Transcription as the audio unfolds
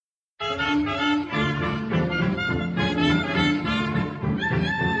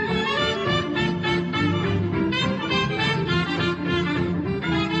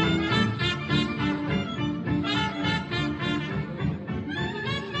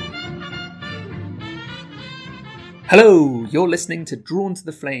Hello, you're listening to Drawn to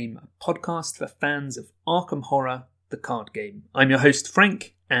the Flame, a podcast for fans of Arkham Horror, the card game. I'm your host,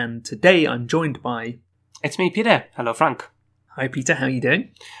 Frank, and today I'm joined by... It's me, Peter. Hello, Frank. Hi, Peter. How are you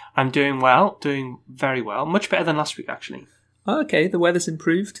doing? I'm doing well, doing very well. Much better than last week, actually. Okay, the weather's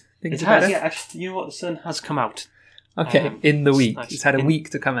improved. Things It are has, better. yeah. Actually, you know what? The sun has come out. Okay, in the week. nice. It's had a week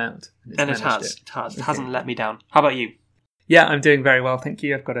to come out. And it has. It has. It hasn't let me down. How about you? Yeah, I'm doing very well, thank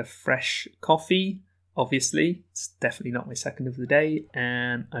you. I've got a fresh coffee, obviously. It's definitely not my second of the day,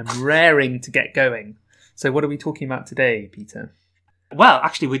 and I'm raring to get going. So what are we talking about today, Peter? Well,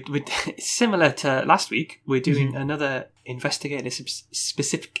 actually, we're similar to last week. We're doing another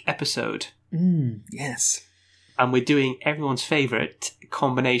investigator-specific episode. Yes. And we're doing everyone's favourite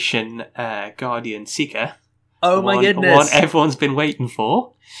combination Guardian-Seeker. Oh my goodness. One everyone's been waiting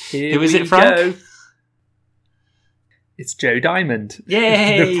for. Here Who is we it, Frank? go. It's Joe Diamond.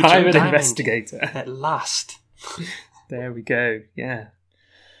 Yay! The private Joe Diamond. investigator. At last. There we go. Yeah.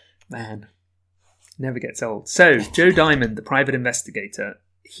 Man. Never gets old. So, Joe Diamond, the private investigator,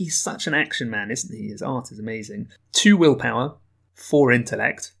 he's such an action man, isn't he? His art is amazing. 2 willpower, 4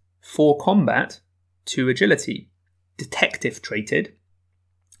 intellect, 4 combat, 2 agility. Detective traded.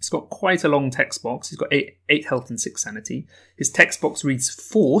 He's got quite a long text box. He's got 8 health and 6 sanity. His text box reads,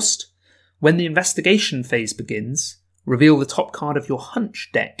 Forced. When the investigation phase begins, reveal the top card of your hunch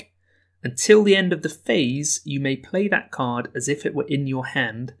deck. Until the end of the phase, you may play that card as if it were in your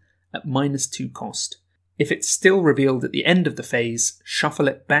hand at -2 cost. If it's still revealed at the end of the phase, shuffle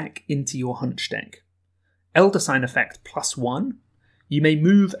it back into your hunch deck. Elder Sign effect +1. You may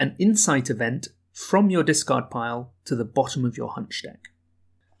move an insight event from your discard pile to the bottom of your hunch deck.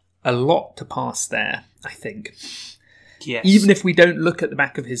 A lot to pass there, I think. Yes. Even if we don't look at the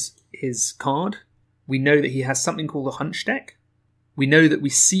back of his card, we know that he has something called a hunch deck. We know that we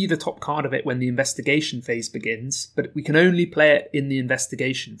see the top card of it when the investigation phase begins, but we can only play it in the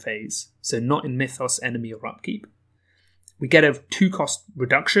investigation phase, so not in Mythos, Enemy, or Upkeep. We get a 2-cost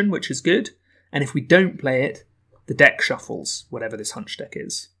reduction, which is good, and if we don't play it, the deck shuffles, whatever this hunch deck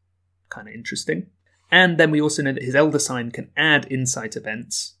is. Kind of interesting. And then we also know that his Elder Sign can add insight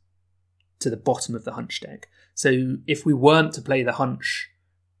events to the bottom of the hunch deck. So if we weren't to play the hunch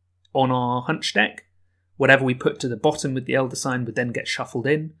on our hunch deck, whatever we put to the bottom with the Elder Sign would then get shuffled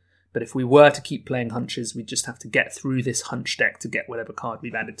in. But if we were to keep playing hunches, we'd just have to get through this hunch deck to get whatever card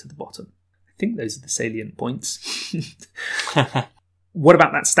we've added to the bottom. I think those are the salient points. What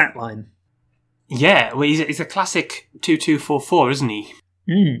about that stat line? Yeah, well, he's a classic 2244, isn't he?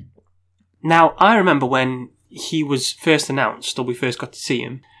 Mm. Now, I remember when he was first announced, or we first got to see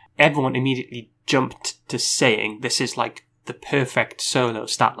him, everyone immediately jumped to saying this is like the perfect solo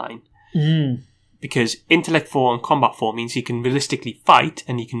stat line. Mm. Because intellect 4 and combat 4 means he can realistically fight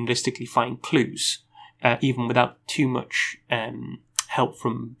and he can realistically find clues, even without too much help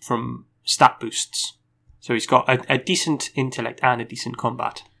from stat boosts. So he's got a decent intellect and a decent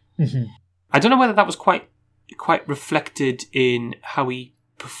combat. Mm-hmm. I don't know whether that was quite reflected in how he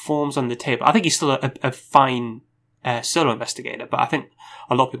performs on the table. I think he's still a fine solo investigator, but I think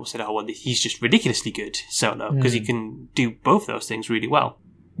a lot of people said, oh, well, he's just ridiculously good solo because he can do both those things really well.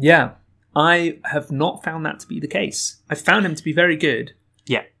 Yeah. I have not found that to be the case. I found him to be very good,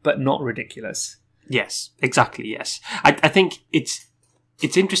 Yeah. but not ridiculous. Yes, exactly. Yes, I think it's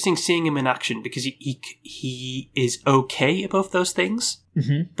interesting seeing him in action because he is okay at both those things,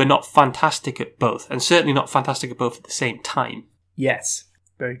 but not fantastic at both, and certainly not fantastic at both at the same time. Yes,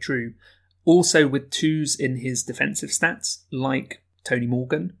 very true. Also, with 2s in his defensive stats, like Tony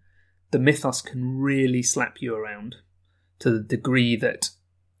Morgan, the Mythos can really slap you around to the degree that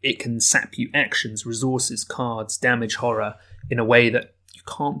it can sap you actions, resources, cards, damage, horror in a way that you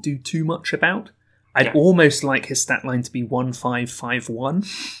can't do too much about. I'd almost like his stat line to be 1551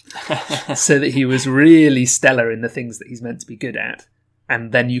 so that he was really stellar in the things that he's meant to be good at.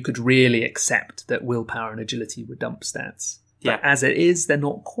 And then you could really accept that willpower and agility were dump stats. But as it is, they're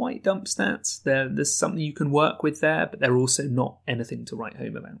not quite dump stats. There's something you can work with there, but they're also not anything to write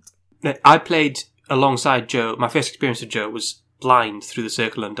home about. I played alongside Joe. My first experience with Joe was blind through the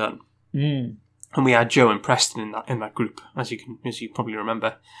Circle Undone. Mm. And we had Joe and Preston in that group, as you probably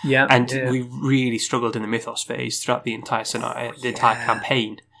remember. Yeah. And we really struggled in the Mythos phase throughout the entire scenario, the entire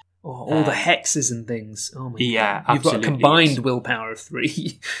campaign. Oh, all the hexes and things. Oh my God. Yeah, You've got a absolutely, combined willpower of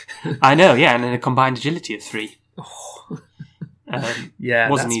 3. I know, yeah, and then a combined agility of 3. Yeah,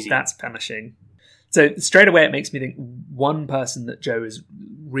 wasn't easy. That's punishing. So straight away it makes me think one person that Joe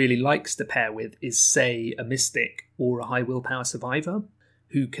really likes to pair with is, say, a Mystic or a high willpower survivor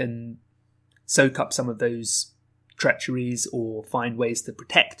who can soak up some of those treacheries or find ways to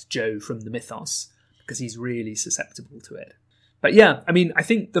protect Joe from the Mythos. because he's really susceptible to it. But yeah, I mean, I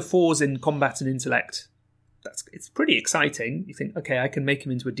think the 4s in combat and intellect, it's pretty exciting. You think, okay, I can make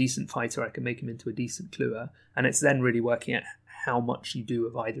him into a decent fighter, I can make him into a decent cluer, and it's then really working out how much you do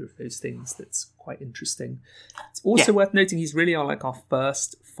of either of those things that's quite interesting. It's also worth noting he's really our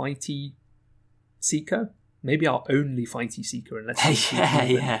first fighty seeker, maybe our only fighty seeker, unless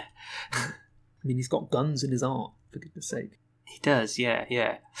yeah. I mean, he's got guns in his art, for goodness sake. He does,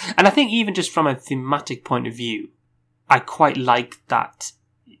 yeah. And I think even just from a thematic point of view, I quite like that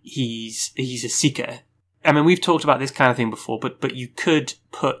he's a seeker. I mean, we've talked about this kind of thing before, but you could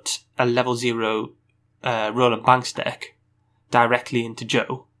put a level 0 Roland Banks deck directly into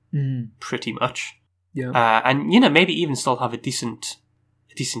Joe, pretty much. Yeah. And, maybe even still have a decent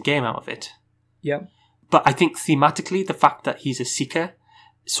game out of it. Yeah. But I think thematically, the fact that he's a seeker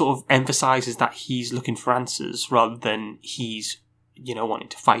sort of emphasises that he's looking for answers rather than he's, wanting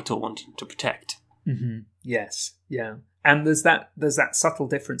to fight or wanting to protect. Mm-hmm. Yes, yeah. And there's that subtle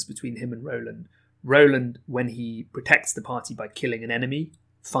difference between him and Roland. Roland, when he protects the party by killing an enemy,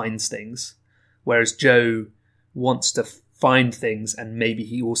 finds things, whereas Joe wants to find things and maybe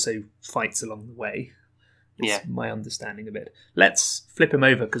he also fights along the way. It's my understanding of it. Let's flip him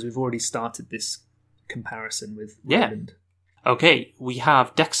over because we've already started this comparison with Roland. Okay, we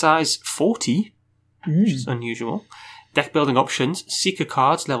have deck size 40, which is unusual. Deck building options: Seeker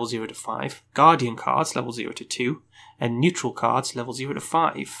cards level 0 to 5, Guardian cards level 0 to 2, and Neutral cards level 0 to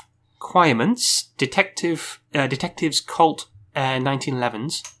 5. Requirements: Detectives Cult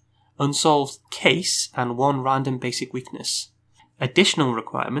 1911s, Unsolved Case, and 1 random basic weakness. Additional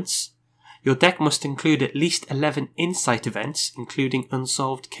requirements: your deck must include at least 11 insight events, including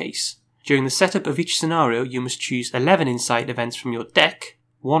Unsolved Case. During the setup of each scenario, you must choose 11 insight events from your deck,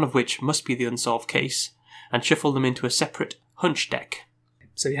 one of which must be the Unsolved Case, and shuffle them into a separate hunch deck.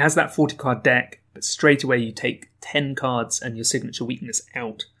 So he has that 40-card deck, but straight away you take 10 cards and your signature weakness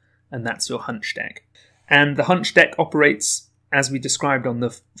out, and that's your hunch deck. And the hunch deck operates, as we described on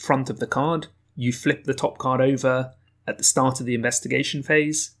the front of the card. You flip the top card over at the start of the investigation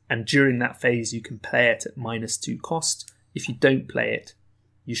phase, and during that phase you can play it at -2 cost. If you don't play it,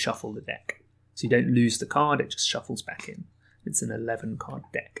 you shuffle the deck. So you don't lose the card, it just shuffles back in. It's an 11-card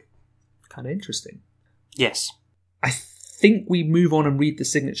deck. Kind of interesting. Yes. I think we move on and read the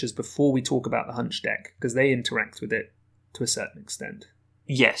signatures before we talk about the hunch deck, because they interact with it to a certain extent.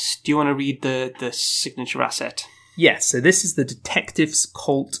 Yes. Do you want to read the signature asset? Yes, so this is the Detectives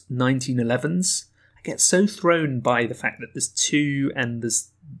Cult 1911s. I get so thrown by the fact that there's 2 and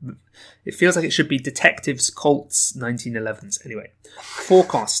it feels like it should be Detectives Colts 1911s. Anyway, 4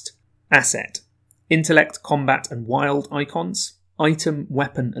 cost, asset, intellect, combat, and wild icons, item,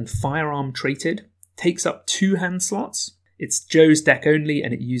 weapon, and firearm traded, takes up 2 hand slots. It's Joe's deck only,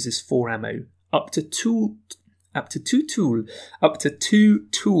 and it uses 4 ammo. Up to 2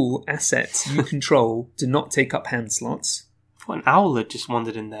 tool assets you control do not take up hand slots. What, an owl had just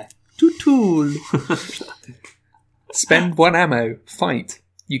wandered in there. 2 tool. Spend 1 ammo. Fight.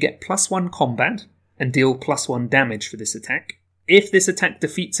 You get +1 combat and deal +1 damage for this attack. If this attack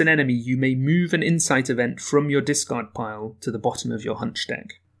defeats an enemy, you may move an insight event from your discard pile to the bottom of your hunch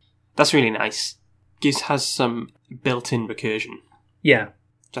deck. That's really nice. Has some built-in recursion. Yeah.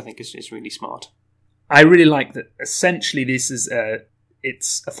 Which I think is really smart. I really like that. Essentially, this is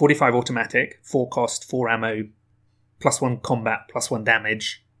it's a 45 automatic, 4 cost, 4 ammo, +1 combat, +1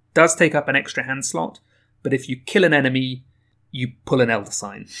 damage. Does take up an extra hand slot, but if you kill an enemy, you pull an Elder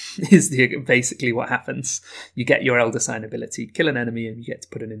Sign. Is basically what happens. You get your Elder Sign ability, kill an enemy, and you get to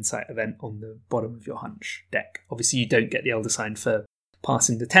put an insight event on the bottom of your hunch deck. Obviously, you don't get the Elder Sign for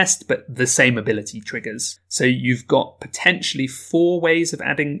passing the test, but the same ability triggers. So you've got potentially 4 ways of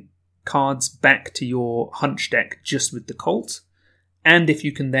adding cards back to your hunch deck just with the Colt. And if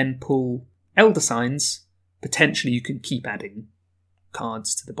you can then pull Elder Signs, potentially you can keep adding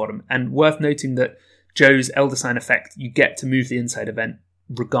cards to the bottom. And worth noting that Joe's Elder Sign effect, you get to move the inside event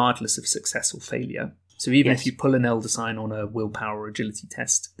regardless of success or failure. So even if you pull an Elder Sign on a willpower or agility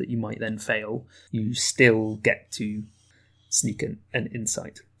test that you might then fail, you still get to sneak an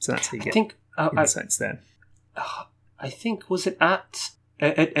insight. So that's how you get insights there. I think, was it at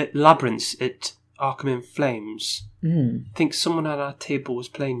Labyrinth at Arkham in Flames? I think someone at our table was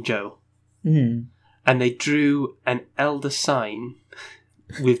playing Joe. And they drew an Elder Sign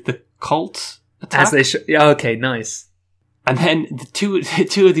with the Colt attack. Okay, nice. And then the two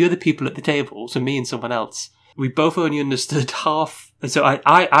of the other people at the table, so me and someone else, we both only understood half. So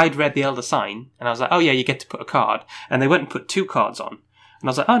I'd read the Elder Sign, and I was like, oh yeah, you get to put a card. And they went and put 2 cards on. And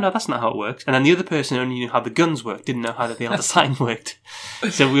I was like, oh, no, that's not how it works. And then the other person only knew how the guns worked, didn't know how the Elder Sign worked.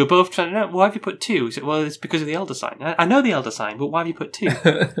 So we were both trying to know, why have you put 2? He said, well, it's because of the Elder Sign. I know the Elder Sign, but why have you put 2?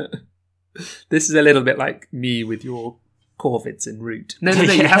 This is a little bit like me with your Corvids in Root. No,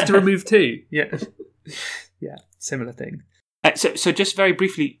 you have to remove 2. Yeah. Yeah, similar thing. So just very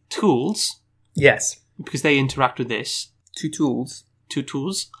briefly, tools. Yes. Because they interact with this. 2 tools. 2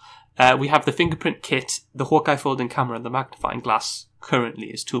 tools. We have the fingerprint kit, the Hawkeye folding camera, and the magnifying glass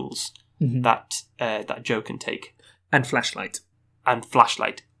currently as tools that Joe can take. And flashlight. And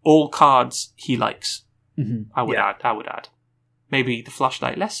flashlight. All cards he likes. Mm-hmm. I would add. Maybe the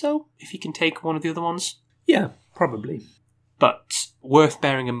flashlight less so, if he can take one of the other ones. Yeah, probably. But worth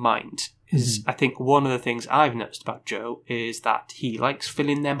bearing in mind is, I think one of the things I've noticed about Joe is that he likes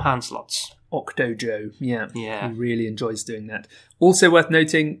filling them hand slots. Octo Joe, yeah. Yeah. He really enjoys doing that. Also worth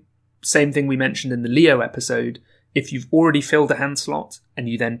noting, same thing we mentioned in the Leo episode, if you've already filled a hand slot and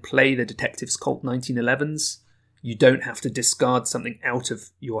you then play the Detectives Colt 1911s, you don't have to discard something out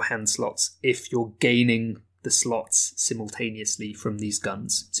of your hand slots if you're gaining the slots simultaneously from these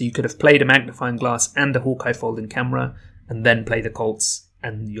guns. So you could have played a magnifying glass and a Hawkeye folding camera and then play the Colts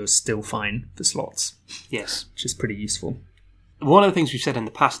and you're still fine for slots. Yes. Which is pretty useful. One of the things we've said in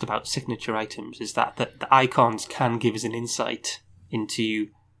the past about signature items is that the icons can give us an insight into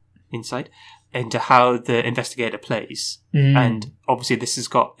how the investigator plays. And obviously this has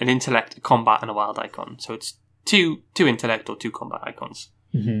got an intellect, a combat, and a wild icon. So it's two intellect or 2 combat icons.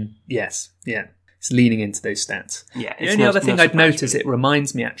 Mm-hmm. Yes, yeah. It's leaning into those stats. Yeah. The only other thing I'd note is it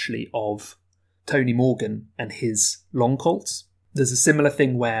reminds me actually of Tony Morgan and his long Colts. There's a similar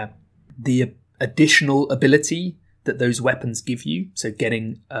thing where the additional ability that those weapons give you, so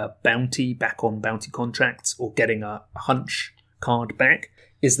getting a bounty back on bounty contracts or getting a hunch card back,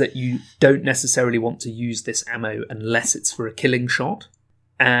 is that you don't necessarily want to use this ammo unless it's for a killing shot.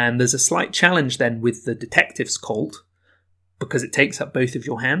 And there's a slight challenge then with the Detective's Colt because it takes up both of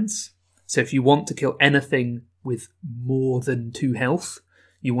your hands. So if you want to kill anything with more than 2 health,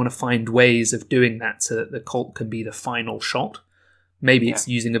 you want to find ways of doing that so that the Colt can be the final shot. Maybe it's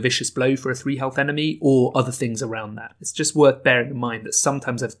using a vicious blow for a 3 health enemy or other things around that. It's just worth bearing in mind that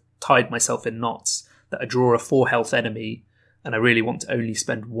sometimes I've tied myself in knots that I draw a 4 health enemy and I really want to only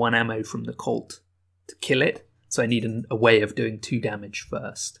spend 1 ammo from the Colt to kill it. So I need a way of doing 2 damage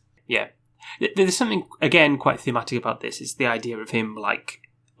first. Yeah. There's something, again, quite thematic about this. It's the idea of him, like,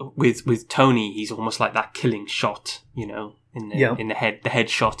 with Tony, he's almost like that killing shot, in the head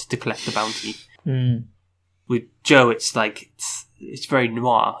shot to collect the bounty. With Joe, it's like... It's very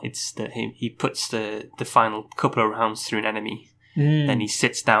noir. It's that he puts the final couple of rounds through an enemy. Then he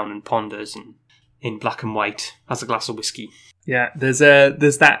sits down and ponders and in black and white has a glass of whiskey. Yeah, there's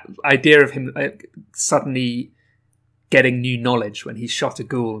that idea of him suddenly getting new knowledge when he's shot a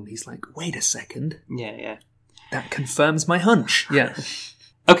ghoul and he's like, wait a second. Yeah. That confirms my hunch. Yeah.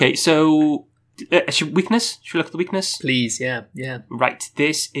 Okay, so weakness? Should we look at the weakness? Please, yeah. Right,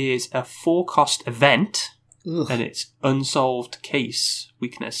 this is a 4-cost event. Ugh. And it's unsolved case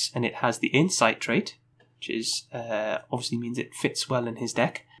weakness, and it has the insight trait, which is obviously means it fits well in his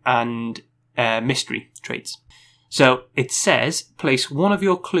deck, and mystery traits. So it says, place one of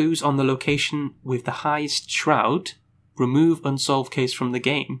your clues on the location with the highest shroud, remove unsolved case from the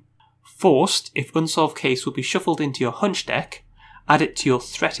game. Forced, if unsolved case will be shuffled into your hunch deck, add it to your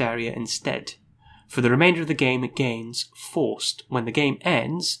threat area instead. For the remainder of the game it gains forced. When the game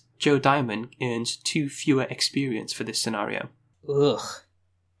ends, Joe Diamond earns 2 fewer experience for this scenario. Ugh.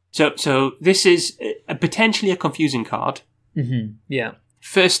 So this is potentially a confusing card. Mm-hmm. Yeah.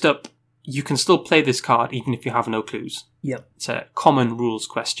 First up, you can still play this card even if you have no clues. Yep. It's a common rules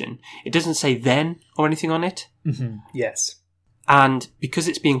question. It doesn't say then or anything on it. Mm-hmm. Yes. And because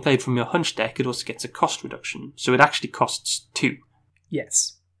it's being played from your hunch deck, it also gets a cost reduction. So it actually costs 2.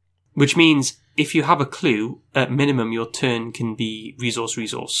 Yes. Which means if you have a clue, at minimum your turn can be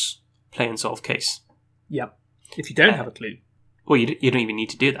resource, play and solve case. Yep. If you don't have a clue. Well, you don't even need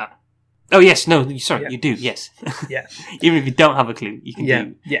to do that. Oh, yes, no, sorry, you do, yes. Yeah. Even if you don't have a clue, you can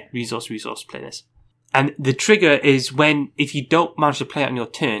do resource, play this. And the trigger is if you don't manage to play it on your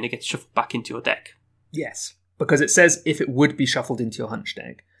turn, it gets shuffled back into your deck. Yes. Because it says if it would be shuffled into your hunch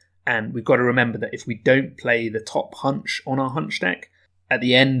deck. And we've got to remember that if we don't play the top hunch on our hunch deck, at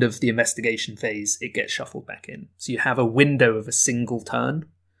the end of the investigation phase, it gets shuffled back in. So you have a window of a single turn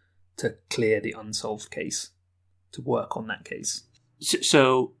to clear the unsolved case, to work on that case.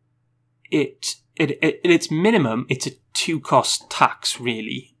 So at its minimum, it's a 2-cost tax,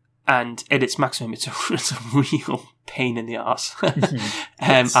 really. And at its maximum, it's a real pain in the arse.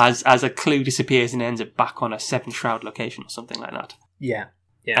 Yes. As a clue disappears and ends up back on a 7-shroud location or something like that.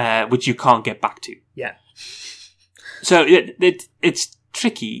 Yeah. which you can't get back to. Yeah. So it's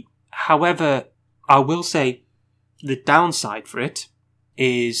tricky. However, I will say the downside for it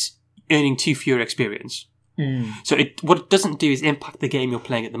is earning 2 fewer experience. So what it doesn't do is impact the game you're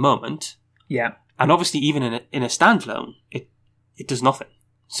playing at the moment. Yeah. And obviously, even in a standalone, it does nothing.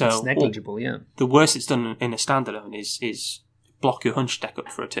 So it's negligible, yeah. The worst it's done in a standalone is block your hunch deck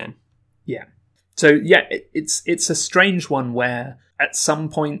up for a turn. Yeah. So yeah, it's a strange one where at some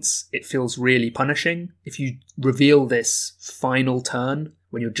points it feels really punishing. If you reveal this final turn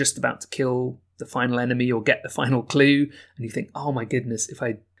when you're just about to kill the final enemy or get the final clue, and you think, oh my goodness, if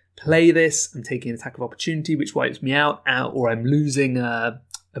I play this, I'm taking an attack of opportunity, which wipes me out, or I'm losing a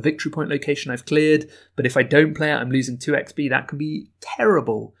victory point location I've cleared. But if I don't play it, I'm losing 2 XP. That can be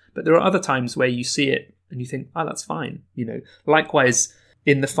terrible. But there are other times where you see it and you think, oh, that's fine. Likewise,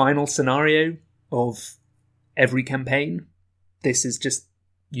 in the final scenario of every campaign, this is just,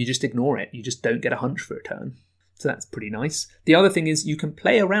 you just ignore it. You just don't get a hunch for a turn. So that's pretty nice. The other thing is you can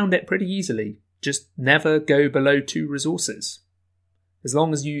play around it pretty easily. Just never go below 2 resources. As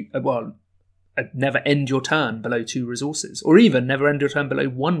long as you, never end your turn below 2 resources. Or even never end your turn below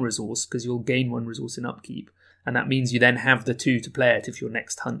 1 resource, because you'll gain 1 resource in upkeep. And that means you then have the 2 to play it if your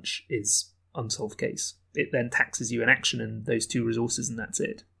next hunch is unsolved case. It then taxes you an action and those 2 resources, and that's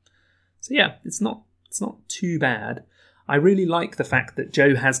it. So yeah, it's not too bad. I really like the fact that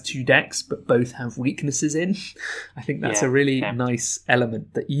Joe has 2 decks, but both have weaknesses in. I think that's a really nice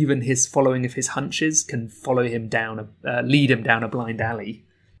element, that even his following of his hunches can lead him down a blind alley.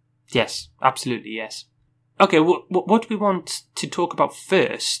 Yes, absolutely, yes. Okay, what do we want to talk about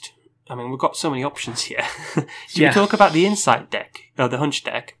first? I mean, we've got so many options here. We talk about the insight deck, or the hunch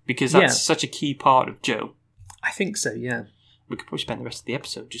deck? Because that's such a key part of Joe. I think so, yeah. We could probably spend the rest of the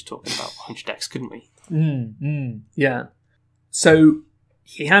episode just talking about hunch decks, couldn't we? Yeah. So,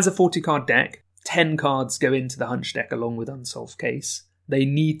 he has a 40-card deck. 10 cards go into the hunch deck along with Unsolved Case. They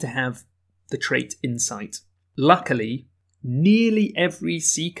need to have the trait Insight. Luckily, nearly every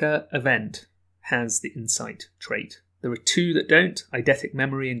Seeker event has the Insight trait. There are 2 that don't, Eidetic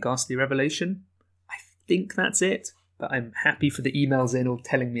Memory and Ghastly Revelation. I think that's it, but I'm happy for the emails in or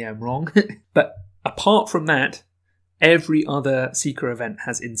telling me I'm wrong. But apart from that, every other Seeker event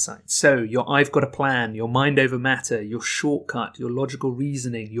has Insight. So your I've Got a Plan, your Mind Over Matter, your Shortcut, your Logical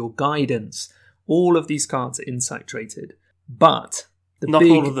Reasoning, your Guidance, all of these cards are Insight traded. But the not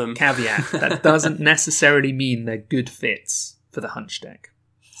big all of them. caveat, that doesn't necessarily mean they're good fits for the hunch deck.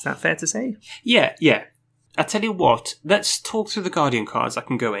 Is that fair to say? Yeah. I tell you what, let's talk through the Guardian cards I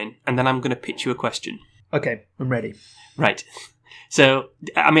can go in, and then I'm going to pitch you a question. Okay, I'm ready. Right. So,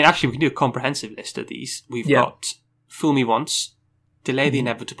 I mean, actually, we can do a comprehensive list of these. We've got Fool Me Once, Delay the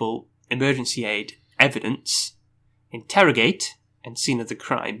Inevitable, Emergency Aid, Evidence, Interrogate, and Scene of the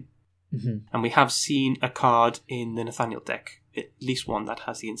Crime. And we have seen a card in the Nathaniel deck, at least one that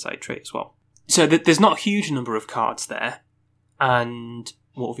has the Insight trait as well. So there's not a huge number of cards there. And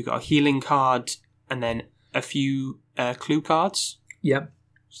what have we got? A healing card, and then a few clue cards. Yeah.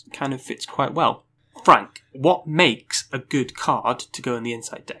 Kind of fits quite well. Frank, what makes a good card to go in the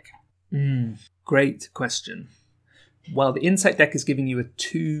Insight deck? Great question. Well, the Insight deck is giving you a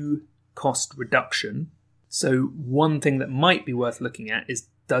 2 cost reduction. So one thing that might be worth looking at is,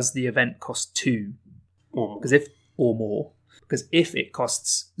 does the event cost 2? Or more. Because if it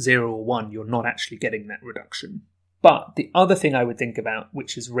costs 0 or 1, you're not actually getting that reduction. But the other thing I would think about,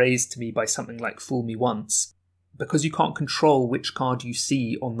 which is raised to me by something like Fool Me Once, because you can't control which card you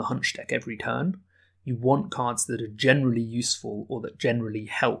see on the hunch deck every turn, you want cards that are generally useful or that generally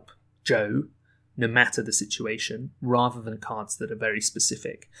help Joe, no matter the situation, rather than cards that are very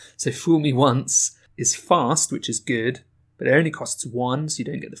specific. So Fool Me Once is fast, which is good, but it only costs 1, so you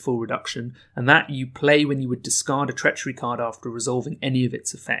don't get the full reduction, and that you play when you would discard a treachery card after resolving any of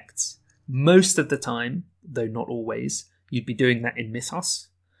its effects. Most of the time, though not always, you'd be doing that in Mythos.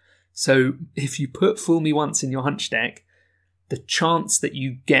 So if you put Fool Me Once in your hunch deck, the chance that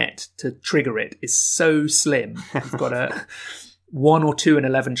you get to trigger it is so slim. You've got a 1 or 2 in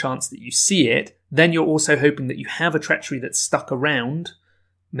 11 chance that you see it. Then you're also hoping that you have a treachery that's stuck around,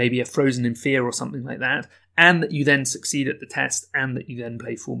 maybe a Frozen in Fear or something like that, and that you then succeed at the test, and that you then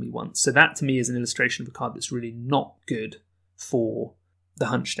play Fool Me Once. So that to me is an illustration of a card that's really not good for the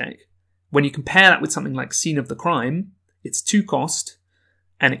hunch deck. When you compare that with something like Scene of the Crime, it's 2 cost,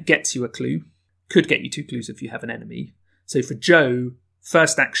 and it gets you a clue. Could get you 2 clues if you have an enemy. So for Joe,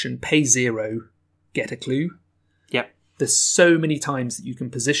 first action, pay 0, get a clue. Yep. There's so many times that you can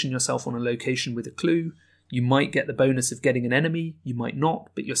position yourself on a location with a clue. You might get the bonus of getting an enemy, you might not,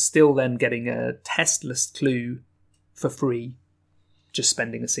 but you're still then getting a testless clue for free. just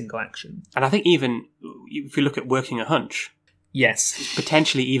spending a single action. And I think even if you look at working a hunch, Yes. it's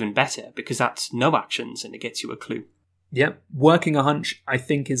potentially even better because that's no actions and it gets you a clue. Yep. Working a hunch, I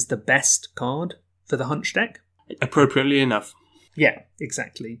think, is the best card for the hunch deck. Appropriately enough. Yeah,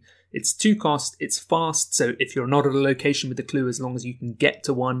 exactly. It's 2 cost, it's fast, so if you're not at a location with the clue, as long as you can get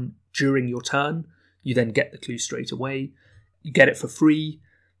to one during your turn, you then get the clue straight away. You get it for free.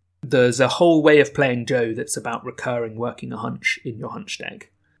 There's a whole way of playing Joe that's about recurring working a hunch in your hunch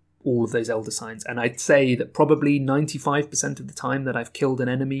deck. All of those Elder Signs. And I'd say that probably 95% of the time that I've killed an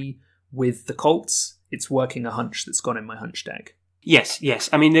enemy with the Colts, it's working a hunch that's gone in my hunch deck. Yes.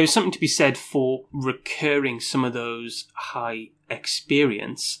 I mean, there's something to be said for recurring some of those high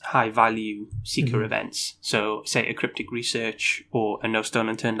experience, high value seeker events. So, say a Cryptic Research or a No Stone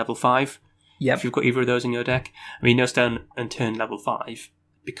Unturned level 5. Yep. If you've got either of those in your deck. I mean, No Stone Unturned level 5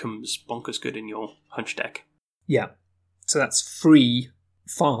 becomes bonkers good in your hunch deck. Yeah. So that's free,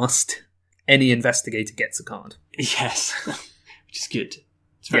 fast. Any investigator gets a card. Yes, which is good.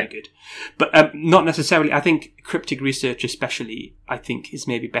 It's very good. But not necessarily. I think Cryptic Research especially, I think, is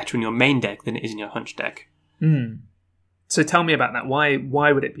maybe better in your main deck than it is in your hunch deck. So tell me about that.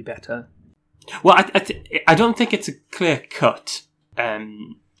 Why would it be better? Well, I don't think it's a clear cut.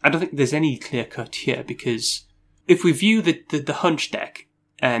 I don't think there's any clear cut here because if we view the hunch deck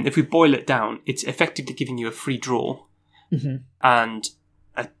and if we boil it down, it's effectively giving you a free draw and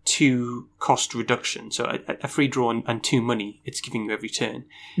a 2 cost reduction. So a free draw and 2 money it's giving you every turn.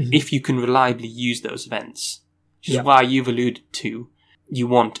 If you can reliably use those events, which is why you've alluded to, you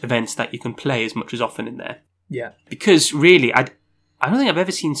want events that you can play as much as often in there. Yeah. Because really, I don't think I've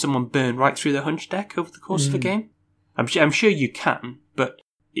ever seen someone burn right through their hunch deck over the course of a game. I'm sure you can, but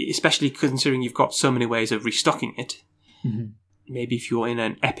especially considering you've got so many ways of restocking it, maybe if you're in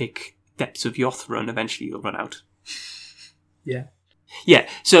an epic Depths of Yoth run, eventually you'll run out. Yeah. Yeah,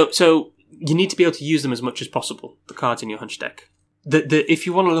 so you need to be able to use them as much as possible, the cards in your hunch deck. If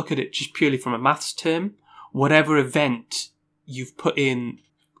you want to look at it just purely from a maths term, whatever event you've put in,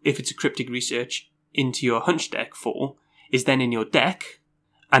 if it's a Cryptic Research, into your hunch deck for, is then in your deck,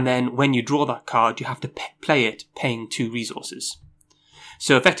 and then when you draw that card, you have to play it paying 2 resources.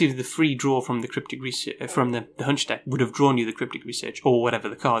 So effectively, the free draw from the Cryptic Research, from the hunch deck would have drawn you the Cryptic Research, or whatever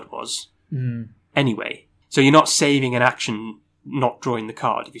the card was, anyway. So you're not saving an action not drawing the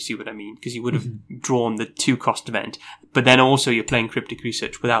card, if you see what I mean, because you would have drawn the 2 cost event, but then also you're playing Cryptic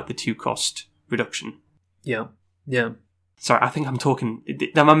Research without the 2 cost reduction. Yeah. Sorry, I think I'm talking.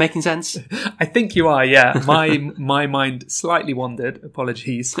 Am I making sense? I think you are. Yeah, my mind slightly wandered.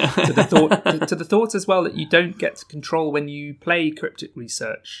 Apologies to the thought as well that you don't get to control when you play Cryptic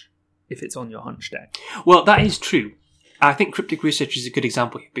Research if it's on your hunch deck. Well, that is true. I think Cryptic Research is a good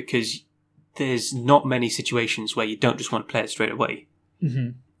example here because there's not many situations where you don't just want to play it straight away.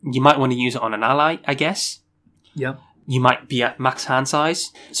 You might want to use it on an ally, I guess. Yeah. You might be at max hand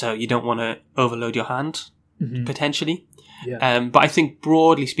size, so you don't want to overload your hand, potentially. Yeah. But I think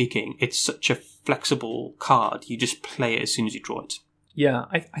broadly speaking, it's such a flexible card. You just play it as soon as you draw it. Yeah,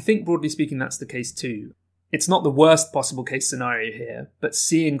 I think broadly speaking that's the case too. It's not the worst possible case scenario here, but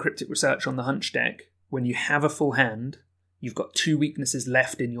seeing Cryptic Research on the hunch deck, when you have a full hand, you've got 2 weaknesses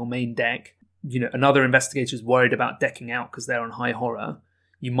left in your main deck, another investigator is worried about decking out because they're on high horror,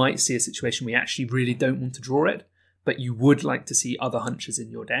 you might see a situation where you actually really don't want to draw it, but you would like to see other hunches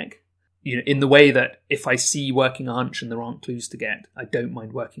in your deck. In the way that if I see working a hunch and there aren't clues to get, I don't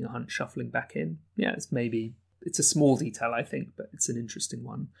mind working a hunch shuffling back in. Yeah, it's a small detail, I think, but it's an interesting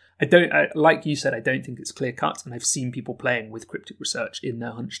one. Like you said, I don't think it's clear cut, and I've seen people playing with Cryptic Research in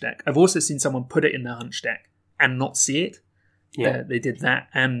their hunch deck. I've also seen someone put it in their hunch deck and not see it. Yeah. They did that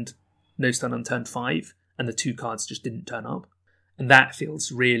and No Stone Unturned 5, and the 2 cards just didn't turn up. And that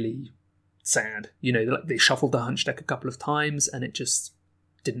feels really sad. They shuffled the hunch deck a couple of times and it just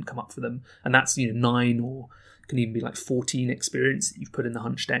didn't come up for them. And that's 9 or can even be like 14 experience that you've put in the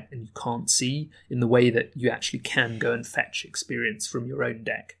hunch deck and you can't see in the way that you actually can go and fetch experience from your own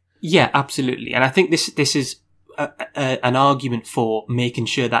deck. Yeah, absolutely. And I think this is an argument for making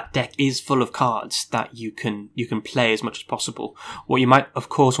sure that deck is full of cards that you can play as much as possible. What you might, of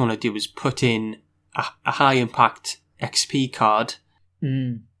course, want to do is put in a high impact XP card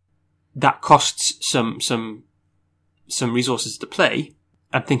that costs some resources to play.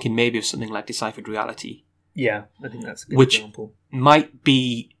 I'm thinking maybe of something like Deciphered Reality. Yeah, I think that's a good example. Which might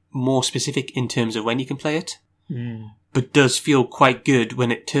be more specific in terms of when you can play it, but does feel quite good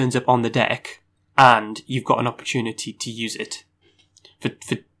when it turns up on the deck and you've got an opportunity to use it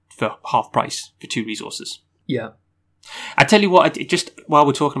for half price, for 2 resources. Yeah. I tell you what, just while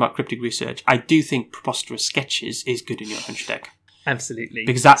we're talking about Cryptic Research, I do think Preposterous Sketches is good in your hunch deck. Absolutely.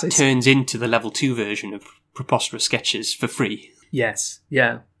 Because that turns into the level 2 version of Preposterous Sketches for free. Yes,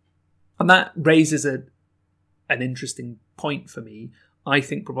 yeah. And that raises an interesting point for me. I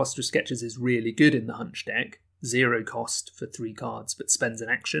think Preposterous Sketches is really good in the Hunch deck. 0 cost for 3 cards, but spends an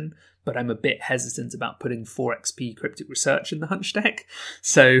action. But I'm a bit hesitant about putting 4 XP Cryptic Research in the Hunch deck.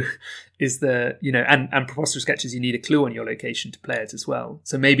 So is the, and Preposterous Sketches, you need a clue on your location to play it as well.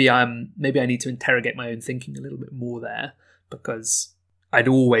 So maybe I need to interrogate my own thinking a little bit more there, because I'd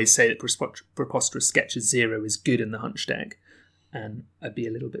always say that Preposterous Sketches 0 is good in the Hunch deck, and I'd be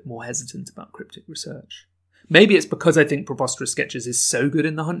a little bit more hesitant about Cryptic Research. Maybe it's because I think Preposterous Sketches is so good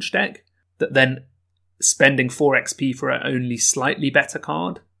in the Hunch deck that then spending 4 XP for an only slightly better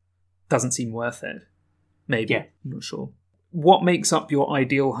card doesn't seem worth it. Maybe. Yeah. I'm not sure. What makes up your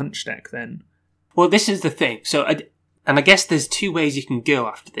ideal Hunch deck then? Well, this is the thing. So, and I guess there's 2 ways you can go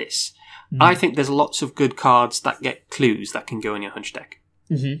after this. I think there's lots of good cards that get clues that can go in your Hunch deck.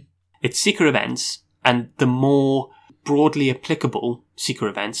 Mm-hmm. It's Seeker Events, and the more broadly applicable Seeker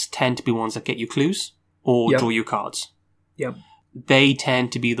Events tend to be ones that get you clues or draw you cards. Yep. They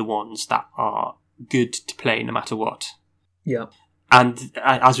tend to be the ones that are good to play no matter what. Yeah. And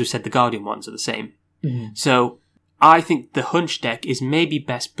as we said, the Guardian ones are the same. Mm-hmm. So I think the Hunch deck is maybe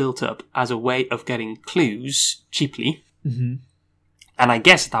best built up as a way of getting clues cheaply. Mm-hmm. And I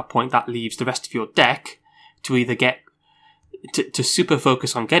guess at that point, that leaves the rest of your deck to either get to super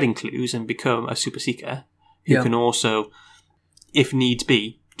focus on getting clues and become a super seeker who can also, if needs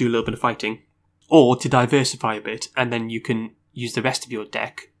be, do a little bit of fighting, or to diversify a bit, and then you can use the rest of your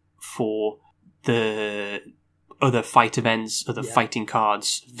deck for the other fight events, other fighting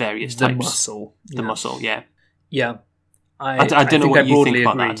cards, various types. The muscle, yeah. Yeah. I don't know what you think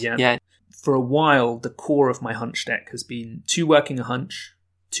about that. Yeah. For a while, the core of my Hunch deck has been 2 Working a Hunch,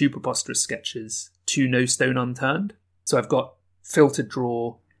 2 Preposterous Sketches, 2 No Stone Unturned. So I've got Filtered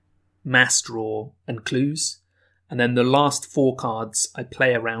Draw, Mass Draw, and Clues. And then the last 4 cards I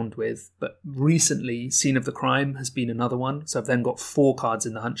play around with. But recently, Scene of the Crime has been another one. So I've then got 4 cards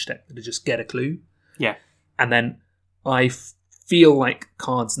in the Hunch deck that are just get a clue. Yeah. And then I feel like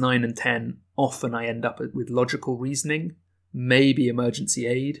cards 9 and 10, often I end up with Logical Reasoning, maybe Emergency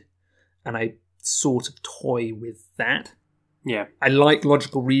Aid. And I sort of toy with that. Yeah. I like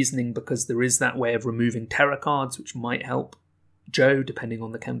Logical Reasoning because there is that way of removing terror cards, which might help Joe, depending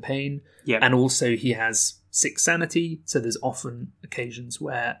on the campaign. Yeah. And also he has 6 sanity, so there's often occasions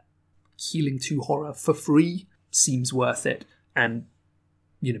where healing 2 horror for free seems worth it. And,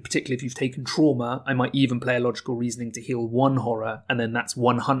 particularly if you've taken trauma, I might even play a Logical Reasoning to heal 1 horror, and then that's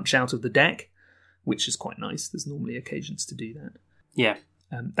 1 hunch out of the deck, which is quite nice. There's normally occasions to do that. Yeah.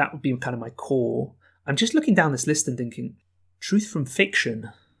 That would be kind of my core. I'm just looking down this list and thinking, Truth from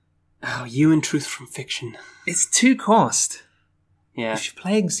Fiction. Oh, you and Truth from Fiction. It's 2 cost. Yeah. If you're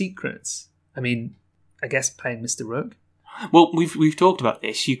playing Secrets, I guess playing Mr. Rook. Well, we've talked about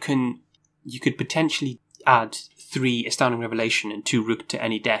this. You could potentially add 3 Astounding Revelation and 2 Rook to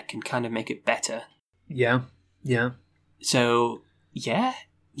any deck and kind of make it better. Yeah. So, yeah.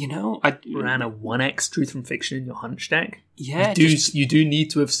 I ran a 1x Truth from Fiction in your Hunch deck. Yeah, you do need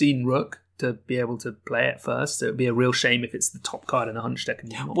to have seen Rook to be able to play it first. So it would be a real shame if it's the top card in a Hunch deck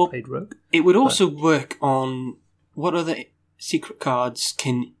and you've not played Rook. It would also work on what other secret cards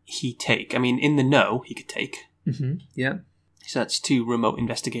can he take. I mean, in the No, he could take. Mm-hmm. Yeah. So that's 2 Remote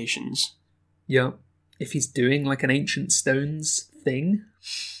Investigations. Yeah. If he's doing like an Ancient Stones thing,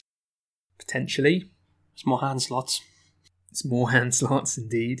 potentially. It's more hand slots. It's more hand slots,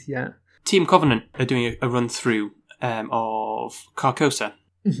 indeed, yeah. Team Covenant are doing a run-through of Carcosa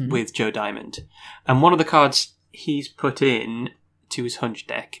with Joe Diamond. And one of the cards he's put in to his Hunch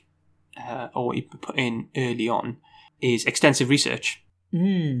deck, or he put in early on, is Extensive Research.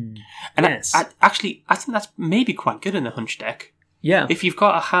 And yes. I think that's maybe quite good in the Hunch deck. Yeah. If you've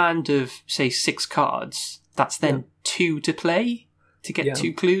got a hand of, say, 6 cards, that's then 2 to play to get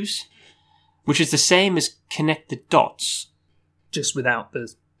 2 clues, which is the same as Connect the Dots. Just without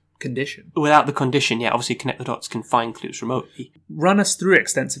the condition. Without the condition, yeah. Obviously, Connect the Dots can find clues remotely. Run us through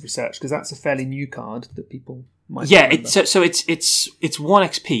Extensive Research, because that's a fairly new card that people might remember. So it's 1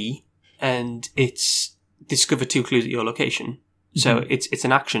 XP, and it's discover 2 clues at your location. So it's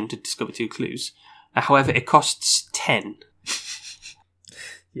an action to discover 2 clues. However, it costs 10.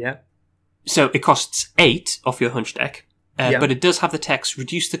 Yeah. So it costs 8 off your Hunch deck. But it does have the text,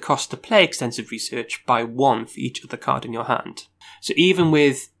 reduce the cost to play Extensive Research by 1 for each other card in your hand. So even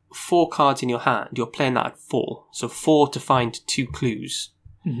with 4 cards in your hand, you're playing that at 4. So 4 to find 2 clues.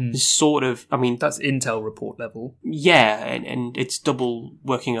 Is sort of, that's Intel report level. Yeah, and it's double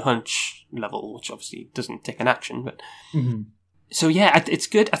working a hunch level, which obviously doesn't take an action. But So yeah, it's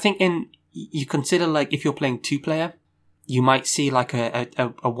good. I think you consider, like, if you're playing 2-player, you might see like a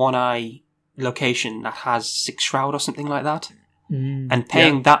 1-eye location that has 6 Shroud or something like that. And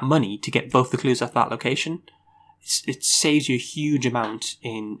paying that money to get both the clues off that location, it saves you a huge amount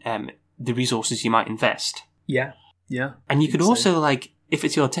in the resources you might invest. Yeah. And you could also, like, if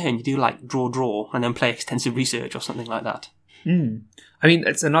it's your turn, you do like draw, and then play extensive research or something like that. I mean,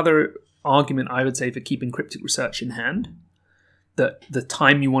 it's another argument I would say for keeping Cryptic Research in hand, that the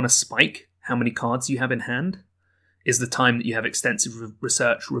time you want to spike how many cards you have in hand is the time that you have extensive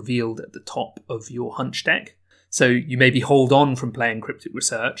research revealed at the top of your hunch deck. So you maybe hold on from playing Cryptic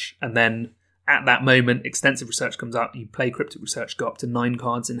Research, and then at that moment, extensive research comes up, you play Cryptic Research, go up to 9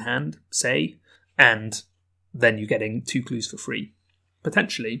 cards in hand, say, and then you're getting 2 clues for free.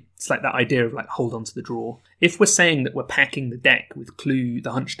 Potentially, it's like that idea of like hold on to the draw. If we're saying that we're packing the deck with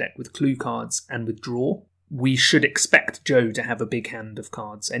the hunch deck with clue cards and with draw, we should expect Joe to have a big hand of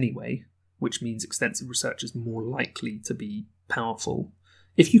cards anyway, which means extensive research is more likely to be powerful.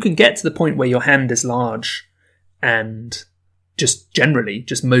 If you can get to the point where your hand is large and just generally,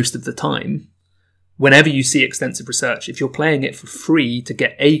 just most of the time, whenever you see extensive research, if you're playing it for free to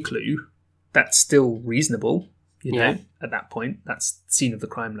get a clue, that's still reasonable. You know, at that point, that's scene of the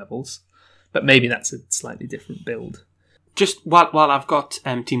crime levels. But maybe that's a slightly different build. Just while I've got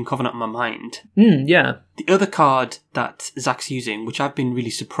Team Covenant on my mind, the other card that Zach's using, which I've been really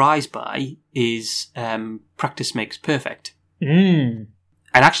surprised by, is Practice Makes Perfect. And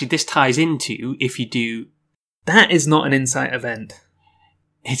actually, this ties into if you do... That is not an insight event.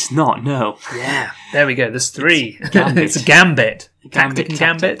 It's not, no. Yeah, there we go. There's 3. It's a gambit. Tactic and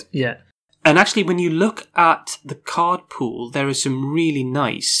gambit. Yeah. And actually, when you look at the card pool, there is some really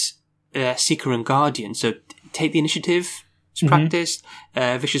nice Seeker and Guardian. So Take the Initiative is practiced,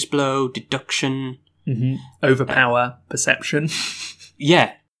 Vicious Blow, Deduction. Overpower, Perception.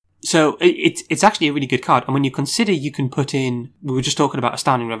 Yeah. So it's actually a really good card. And when you consider you can put in... We were just talking about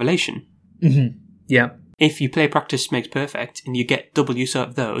Astounding Revelation. Yeah. If you play Practice Makes Perfect and you get double use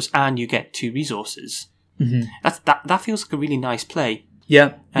of those and you get 2 resources, that feels like a really nice play.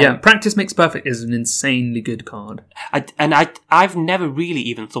 Yeah. Practice Makes Perfect is an insanely good card. I've never really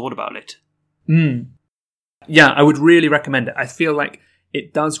even thought about it. Yeah, I would really recommend it. I feel like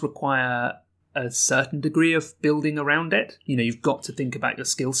it does require a certain degree of building around it. You know, you've got to think about your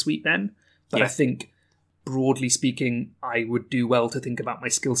skill suite then. But I think, broadly speaking, I would do well to think about my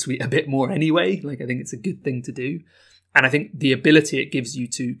skill suite a bit more anyway. Like, I think it's a good thing to do. And I think the ability it gives you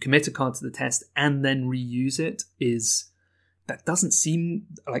to commit a card to the test and then reuse it is... That doesn't seem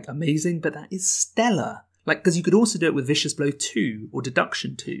like amazing, but that is stellar. Like, because you could also do it with Vicious Blow 2 or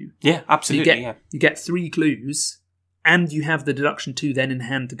Deduction 2. Yeah, absolutely. So you get 3 clues, and you have the Deduction 2 then in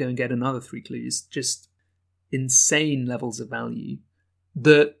hand to go and get another 3 clues. Just insane levels of value.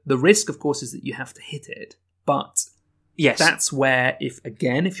 The risk, of course, is that you have to hit it, but that's where,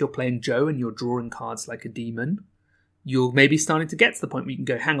 if you're playing Joe and you're drawing cards like a demon, you're maybe starting to get to the point where you can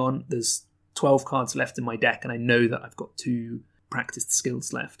go, hang on, there's 12 cards left in my deck, and I know that I've got 2 practiced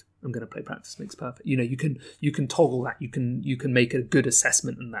skills left. I'm going to play Practice Makes Perfect. You know, you can toggle that. You can make a good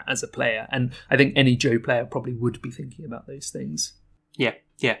assessment on that as a player, and I think any Joe player probably would be thinking about those things. Yeah.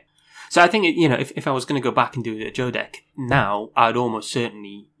 So I think if I was going to go back and do a Joe deck now, I'd almost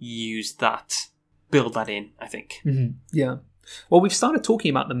certainly use that, build that in. I think. Yeah. Well, we've started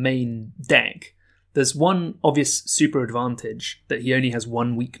talking about the main deck. There's one obvious super advantage that he only has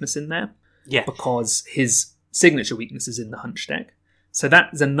 1 weakness in there. Yeah. Because his signature weakness is in the hunch deck. So that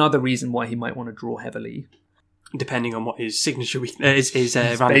is another reason why he might want to draw heavily. Depending on what his signature weakness is,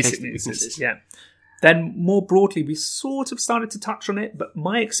 random weaknesses. Yeah. Then more broadly, we sort of started to touch on it, but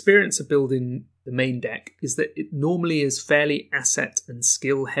my experience of building the main deck is that it normally is fairly asset and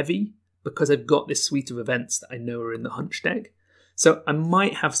skill heavy because I've got this suite of events that I know are in the hunch deck. So I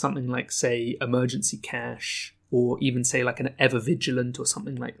might have something like, say, Emergency Cash, or even say like an Ever Vigilant or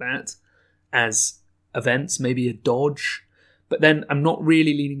something like that as events, maybe a dodge. But then I'm not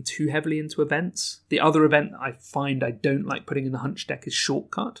really leaning too heavily into events. The other event that I find I don't like putting in the hunch deck is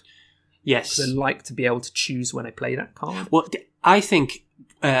Shortcut. Yes. Because I like to be able to choose when I play that card. Well, I think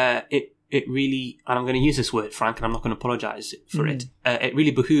it really, and I'm going to use this word, Frank, and I'm not going to apologise for it. It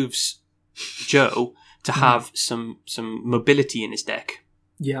really behooves Joe to have some mobility in his deck.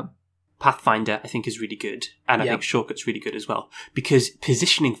 Yeah. Pathfinder, I think, is really good. And I think Shortcut's really good as well. Because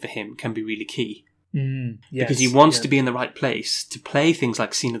positioning for him can be really key. Yes, because he wants to be in the right place to play things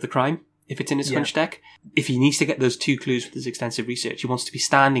like Scene of the Crime, if it's in his hunch deck. If he needs to get those 2 clues with his extensive research, he wants to be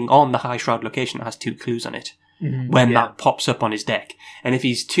standing on the High Shroud location that has 2 clues on it when that pops up on his deck. And if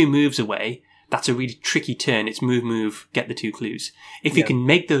he's 2 moves away, that's a really tricky turn. It's move, get the 2 clues. If he can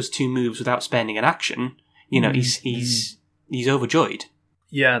make those 2 moves without spending an action, he's overjoyed.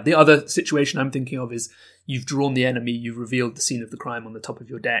 Yeah, the other situation I'm thinking of is you've drawn the enemy, you've revealed the scene of the crime on the top of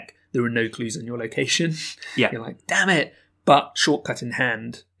your deck. There are no clues on your location. Yeah. You're like, damn it. But shortcut in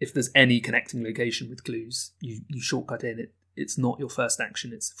hand, if there's any connecting location with clues, you shortcut in. It's not your first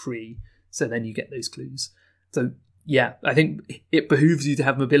action, it's free. So then you get those clues. So yeah, I think it behooves you to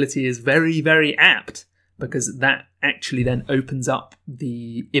have mobility is very, very apt, because that actually then opens up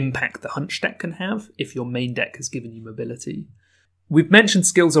the impact the hunch deck can have if your main deck has given you mobility. We've mentioned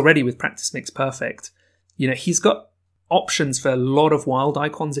skills already with Practice Makes Perfect. He's got options for a lot of wild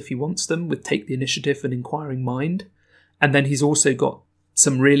icons if he wants them, with Take the Initiative and Inquiring Mind. And then he's also got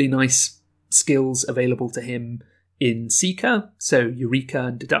some really nice skills available to him in Seeker, so Eureka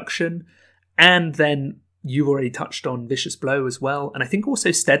and Deduction. And then you've already touched on Vicious Blow as well. And I think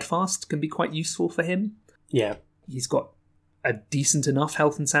also Steadfast can be quite useful for him. Yeah. He's got a decent enough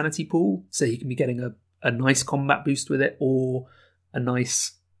health and sanity pool, so he can be getting a nice combat boost with it, or a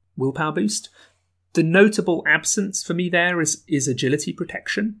nice willpower boost. The notable absence for me there is agility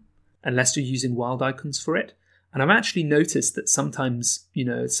protection, unless you're using wild icons for it. And I've actually noticed that sometimes,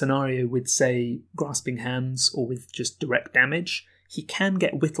 a scenario with, say, Grasping Hands or with just direct damage, he can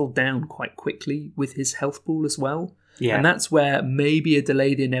get whittled down quite quickly with his health pool as well. Yeah. And that's where maybe a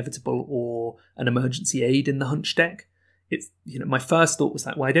Delay the Inevitable or an Emergency Aid in the hunch deck. It's, my first thought was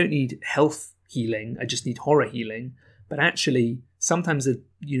like, well, I don't need health healing, I just need horror healing. But actually, sometimes a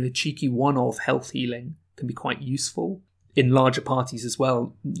cheeky one-off health healing can be quite useful in larger parties as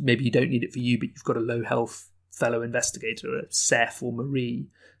well. Maybe you don't need it for you, but you've got a low health fellow investigator, a Seth or Marie,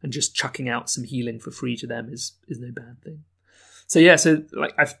 and just chucking out some healing for free to them is no bad thing. So yeah,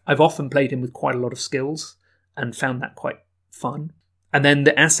 I've often played him with quite a lot of skills and found that quite fun. And then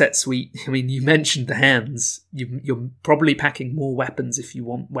the asset suite, you mentioned the hands. You're probably packing more weapons if you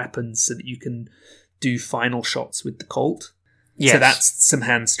want weapons so that you can do final shots with the Colt. Yes. So that's some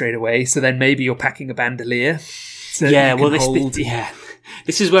hands straight away. So then maybe you're packing a bandolier. So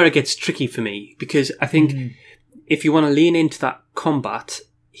this is where it gets tricky for me, because I think if you want to lean into that combat,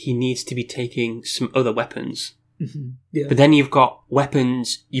 he needs to be taking some other weapons. Mm-hmm. Yeah. But then you've got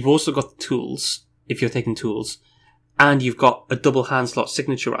weapons, you've also got tools, if you're taking tools, and you've got a double hand slot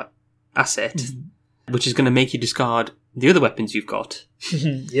signature asset, which is going to make you discard the other weapons you've got.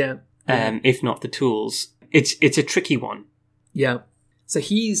 Yeah. If not the tools. It's a tricky one. Yeah. So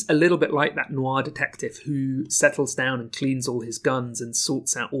he's a little bit like that noir detective who settles down and cleans all his guns and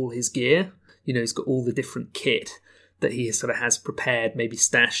sorts out all his gear. He's got all the different kit that he sort of has prepared, maybe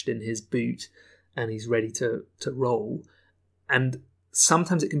stashed in his boot, and he's ready to roll. And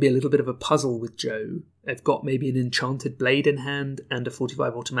sometimes it can be a little bit of a puzzle with Joe. I've got maybe an enchanted blade in hand and a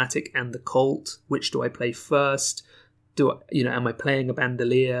 45 automatic and the Colt. Which do I play first? Am I playing a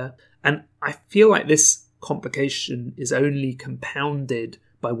bandolier? And I feel like this complication is only compounded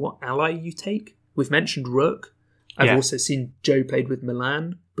by what ally you take. We've mentioned Rook. I've also seen Joe played with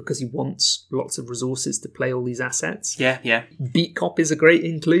Milan because he wants lots of resources to play all these assets. Yeah. Beat Cop is a great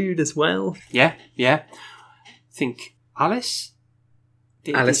include as well. Yeah. I think Alice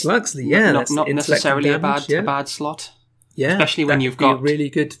Luxley, not necessarily a bad slot. Yeah, especially when you've got a really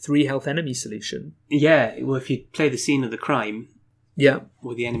good 3 health enemy solution. Yeah, well, if you play the scene of the crime,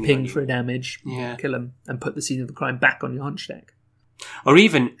 with the enemy ping for a damage, kill him, and put the scene of the crime back on your hunch deck. Or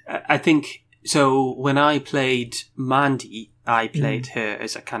even, I think, so when I played Mandy, I played her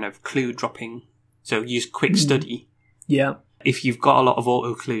as a kind of clue dropping. So use quick study. Yeah. If you've got a lot of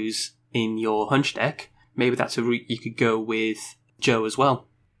auto clues in your hunch deck, maybe that's a route you could go with Joe as well.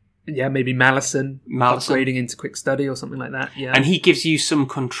 Yeah, maybe Malison upgrading into quick study or something like that. Yeah, and he gives you some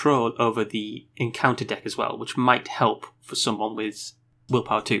control over the encounter deck as well, which might help for someone with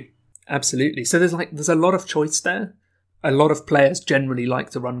willpower 2. Absolutely. So there's a lot of choice there. A lot of players generally like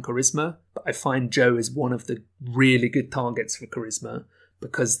to run charisma, but I find Joe is one of the really good targets for charisma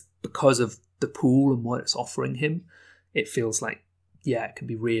because of the pool and what it's offering him. It feels like it can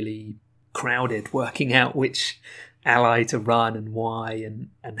be really crowded working out which ally to run and why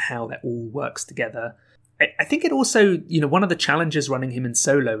and how that all works together. I think it also, one of the challenges running him in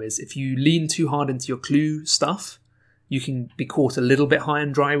solo is if you lean too hard into your clue stuff, you can be caught a little bit high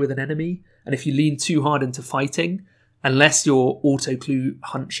and dry with an enemy. And if you lean too hard into fighting, unless your auto clue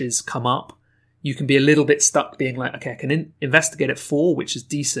hunches come up, you can be a little bit stuck being like, okay, I can investigate at 4, which is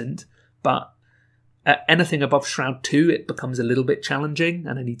decent, but at anything above Shroud 2, it becomes a little bit challenging,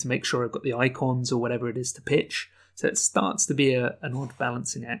 and I need to make sure I've got the icons or whatever it is to pitch. So it starts to be an odd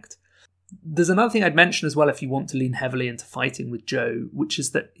balancing act. There's another thing I'd mention as well if you want to lean heavily into fighting with Joe, which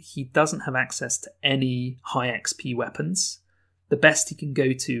is that he doesn't have access to any high XP weapons. The best he can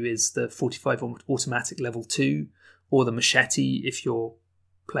go to is the 45 automatic level 2 or the machete if you're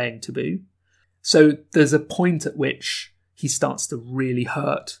playing Taboo. So there's a point at which he starts to really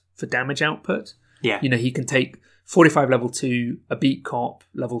hurt for damage output. Yeah. You know, he can take 45 level 2, a beat cop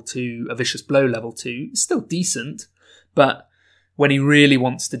level 2, a vicious blow level 2. It's still decent, but when he really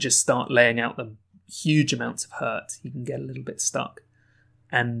wants to just start laying out the huge amounts of hurt, he can get a little bit stuck.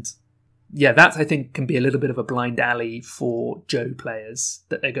 And yeah, that I think can be a little bit of a blind alley for Joe players,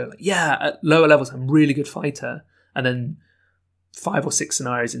 that they go like, yeah, at lower levels I'm a really good fighter, and then 5 or 6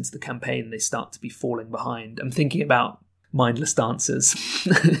 scenarios into the campaign they start to be falling behind. I'm thinking about Mindless Dancers.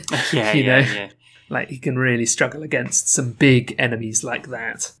 Yeah. Like he can really struggle against some big enemies like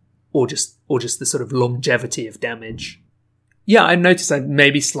that, or just the sort of longevity of damage. Yeah, I noticed I'm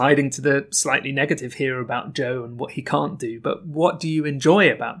maybe sliding to the slightly negative here about Joe and what he can't do, but what do you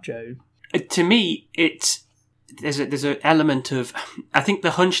enjoy about Joe? To me, there's an element of, I think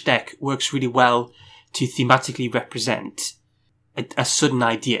the hunch deck works really well to thematically represent a sudden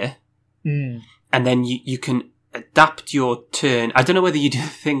idea, and then you can adapt your turn. I don't know whether you do the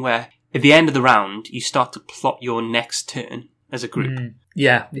thing where at the end of the round you start to plot your next turn as a group.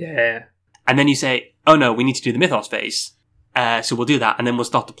 Yeah. And then you say, oh no, we need to do the Mythos phase. So we'll do that, and then we'll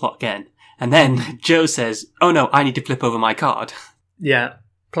start to plot again. And then Joe says, oh no, I need to flip over my card. Yeah.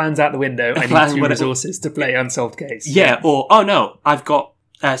 Plans out the window. I need 2 resources to play Unsolved Case. Yeah, or, oh no, I've got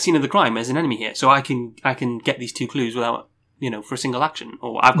Scene of the Crime as an enemy here, so I can get these 2 clues without, for a single action.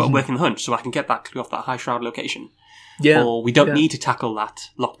 Or I've got Working the Hunch, so I can get that clue off that High Shroud location. Yeah. Or we don't need to tackle that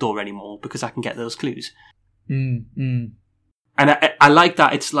locked door anymore because I can get those clues. And I like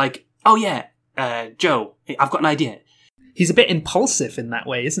that. It's like, oh yeah, Joe, I've got an idea. He's a bit impulsive in that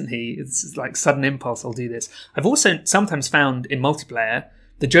way, isn't he? It's like sudden impulse, I'll do this. I've also sometimes found in multiplayer,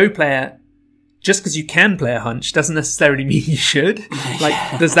 the Joe player, just because you can play a hunch doesn't necessarily mean you should.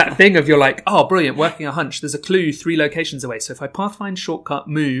 Like, there's that thing of you're like, oh, brilliant, working a hunch. There's a clue 3 locations away. So if I pathfind, shortcut,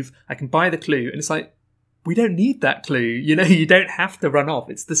 move, I can buy the clue. And it's like, we don't need that clue. You don't have to run off.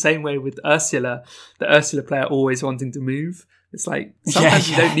 It's the same way with Ursula, the Ursula player always wanting to move. It's like, sometimes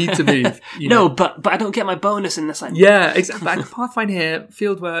you don't need to move. No, but I don't get my bonus in this. Yeah, exactly. I can pathfind here,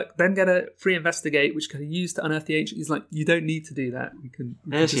 field work, then get a free investigate, which can be used to unearth the ancient. He's like, you don't need to do that. You can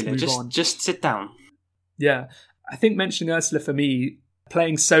just move on. Just sit down. Yeah. I think mentioning Ursula for me,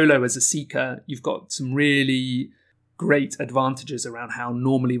 playing solo as a seeker, you've got some really great advantages around how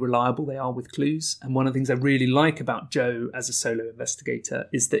normally reliable they are with clues. And one of the things I really like about Joe as a solo investigator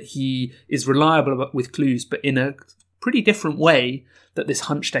is that he is reliable with clues, but in a pretty different way that this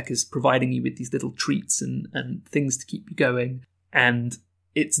hunch deck is providing you with these little treats and things to keep you going. And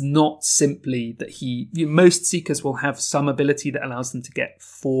it's not simply that most seekers will have some ability that allows them to get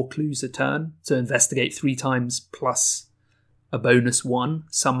 4 clues a turn. So investigate 3 times plus a bonus 1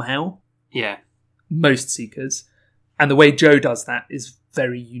 somehow. Yeah. Most seekers. And the way Joe does that is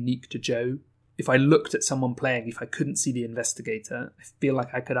very unique to Joe. If I looked at someone playing, if I couldn't see the investigator, I feel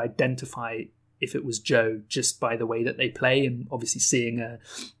like I could identify if it was Joe just by the way that they play, and obviously seeing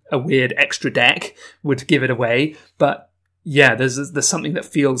a weird extra deck would give it away. But yeah, there's something that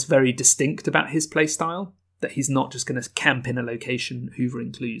feels very distinct about his play style, that he's not just going to camp in a location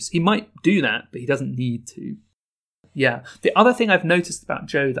hoovering clues. He might do that, but he doesn't need to. Yeah. The other thing I've noticed about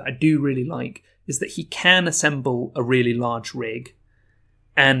Joe that I do really like is that he can assemble a really large rig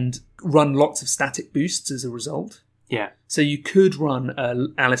and run lots of static boosts as a result. Yeah. So you could run a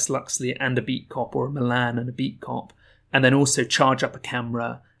Alice Luxley and a beat cop, or a Milan and a beat cop, and then also charge up a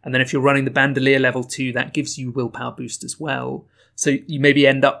camera. And then if you're running the Bandolier level 2, that gives you willpower boost as well. So you maybe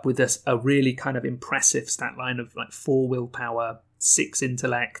end up with a really kind of impressive stat line of like 4 willpower, 6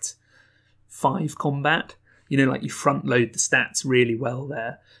 intellect, 5 combat. Like you front load the stats really well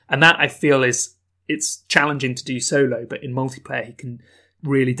there. And that I feel it's challenging to do solo, but in multiplayer he can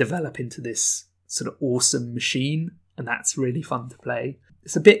really develop into this sort of awesome machine. And that's really fun to play.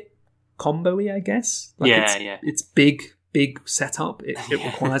 It's a bit combo-y, I guess. It's big setup. It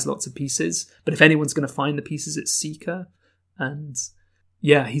requires lots of pieces. But if anyone's going to find the pieces, it's Seeker. And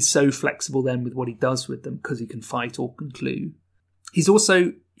yeah, he's so flexible then with what he does with them because he can fight or can clue. He's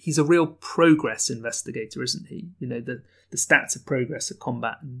a real progress investigator, isn't he? The stats of progress are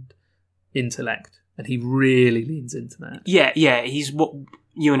combat and intellect. And he really leans into that. Yeah. He's what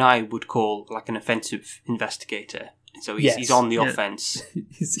you and I would call like an offensive investigator. So he's on the offense.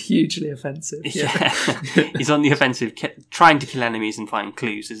 He's hugely offensive. Yeah. He's on the offensive, trying to kill enemies and find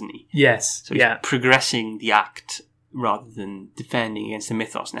clues, isn't he? Yes. So he's progressing the act rather than defending against the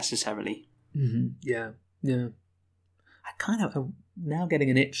mythos necessarily. Mm-hmm. Yeah. I'm now getting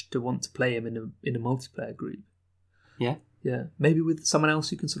an itch to want to play him in a multiplayer group. Yeah. Yeah. Maybe with someone else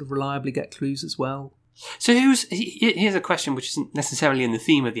who can sort of reliably get clues as well. So here's a question which isn't necessarily in the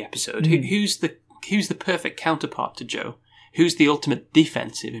theme of the episode. Who's the perfect counterpart to Joe? Who's the ultimate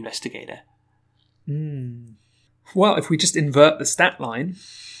defensive investigator? Well, if we just invert the stat line,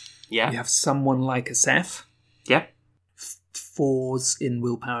 Yeah. you have someone like a Seth. Yeah. 4s in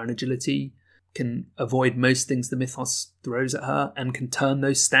willpower and agility, can avoid most things the mythos throws at her, and can turn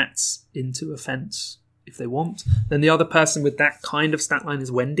those stats into offense if they want. Then the other person with that kind of stat line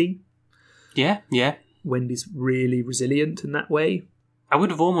is Wendy. Yeah. Wendy's really resilient in that way. I would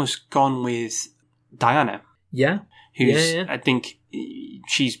have almost gone with Diana. Yeah. Who's, Yeah. I think,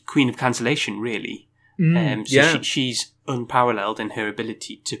 she's Queen of Cancellation, really. She's unparalleled in her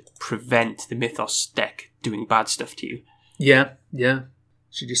ability to prevent the Mythos deck doing bad stuff to you. Yeah.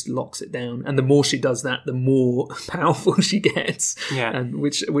 She just locks it down, and the more she does that, the more powerful she gets. Yeah. And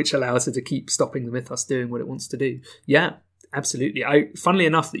which allows her to keep stopping the Mythos doing what it wants to do. Yeah, absolutely. Funnily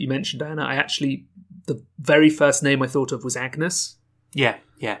enough that you mentioned Diana, the very first name I thought of was Agnes. Yeah.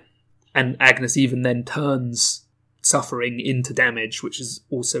 And Agnes even then turns suffering into damage, which is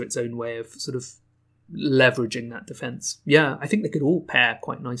also its own way of sort of leveraging that defense. Yeah, I think they could all pair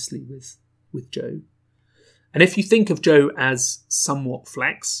quite nicely with Joe. And if you think of Joe as somewhat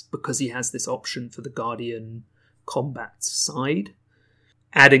flex, because he has this option for the Guardian combat side,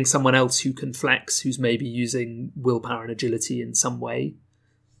 adding someone else who can flex, who's maybe using willpower and agility in some way,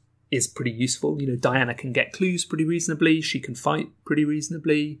 is pretty useful. Diana can get clues pretty reasonably, she can fight pretty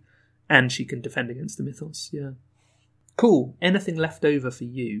reasonably, and she can defend against the Mythos. Yeah. Cool. Anything left over for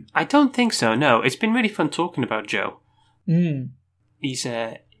you? I don't think so, no. It's been really fun talking about Joe. He's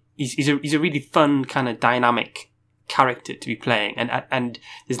a really fun kind of dynamic character to be playing, and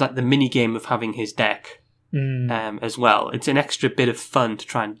there's like the mini game of having his deck as well. It's an extra bit of fun to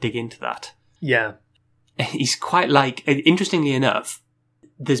try and dig into that. Yeah. He's quite like, interestingly enough,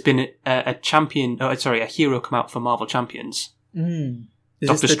 there's been a hero come out for Marvel Champions.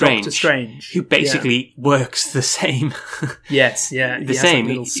 Doctor Strange, who basically works the same. Yes, yeah. The same. A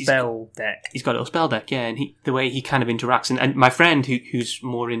little spell deck. He's got a little spell deck, yeah, and the way he kind of interacts. And my friend, who's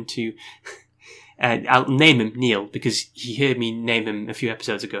more into... I'll name him Neil, because he heard me name him a few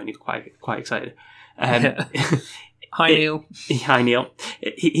episodes ago, and he was quite excited. Hi, Neil. Hi, Neil.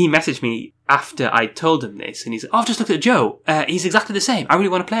 He messaged me after I told him this, and he's like, I've just looked at Joe. He's exactly the same. I really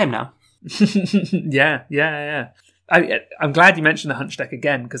want to play him now. Yeah. I'm glad you mentioned the hunch deck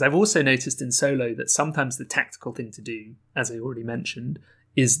again, because I've also noticed in solo that sometimes the tactical thing to do, as I already mentioned,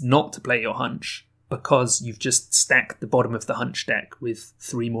 is not to play your hunch, because you've just stacked the bottom of the hunch deck with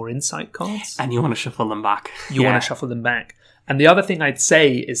 3 more insight cards. And you want to shuffle them back. You want to shuffle them back. And the other thing I'd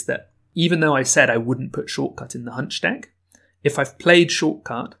say is that even though I said I wouldn't put Shortcut in the hunch deck, if I've played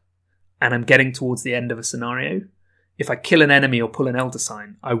Shortcut and I'm getting towards the end of a scenario, if I kill an enemy or pull an Elder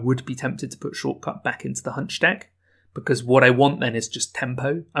Sign, I would be tempted to put Shortcut back into the hunch deck, because what I want then is just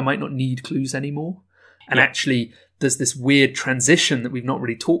tempo. I might not need clues anymore. And actually, there's this weird transition that we've not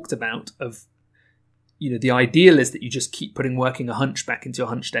really talked about of, the ideal is that you just keep working a hunch back into your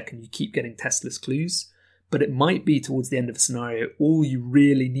hunch deck and you keep getting testless clues. But it might be towards the end of a scenario, all you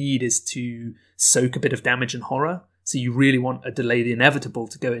really need is to soak a bit of damage and horror. So you really want a Delay the Inevitable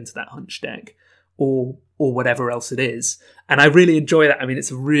to go into that hunch deck, or whatever else it is. And I really enjoy that. I mean,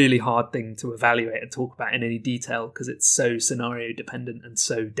 it's a really hard thing to evaluate and talk about in any detail, because it's so scenario dependent and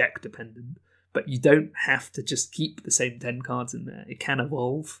so deck dependent. But you don't have to just keep the same 10 cards in there. It can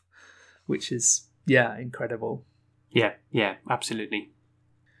evolve, which is, incredible. Yeah, absolutely.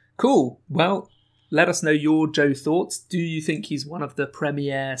 Cool. Well, let us know your Joe thoughts. Do you think he's one of the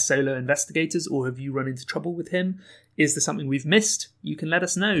premier solo investigators, or have you run into trouble with him? Is there something we've missed? You can let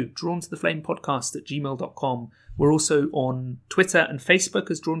us know. DrawnToTheFlamePodcast@gmail.com. We're also on Twitter and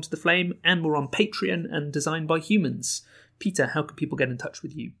Facebook as Drawn to the Flame, and we're on Patreon and Designed by Humans. Peter, how can people get in touch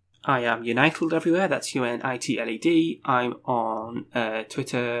with you? I am Unitled everywhere. That's UNITLED. I'm on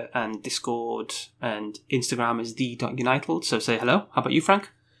Twitter and Discord and Instagram as the.unitled. So say hello. How about you, Frank?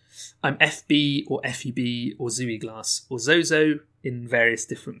 I'm FB or FUB or Zooey or Zozo in various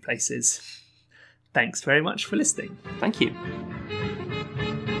different places. Thanks very much for listening. Thank you.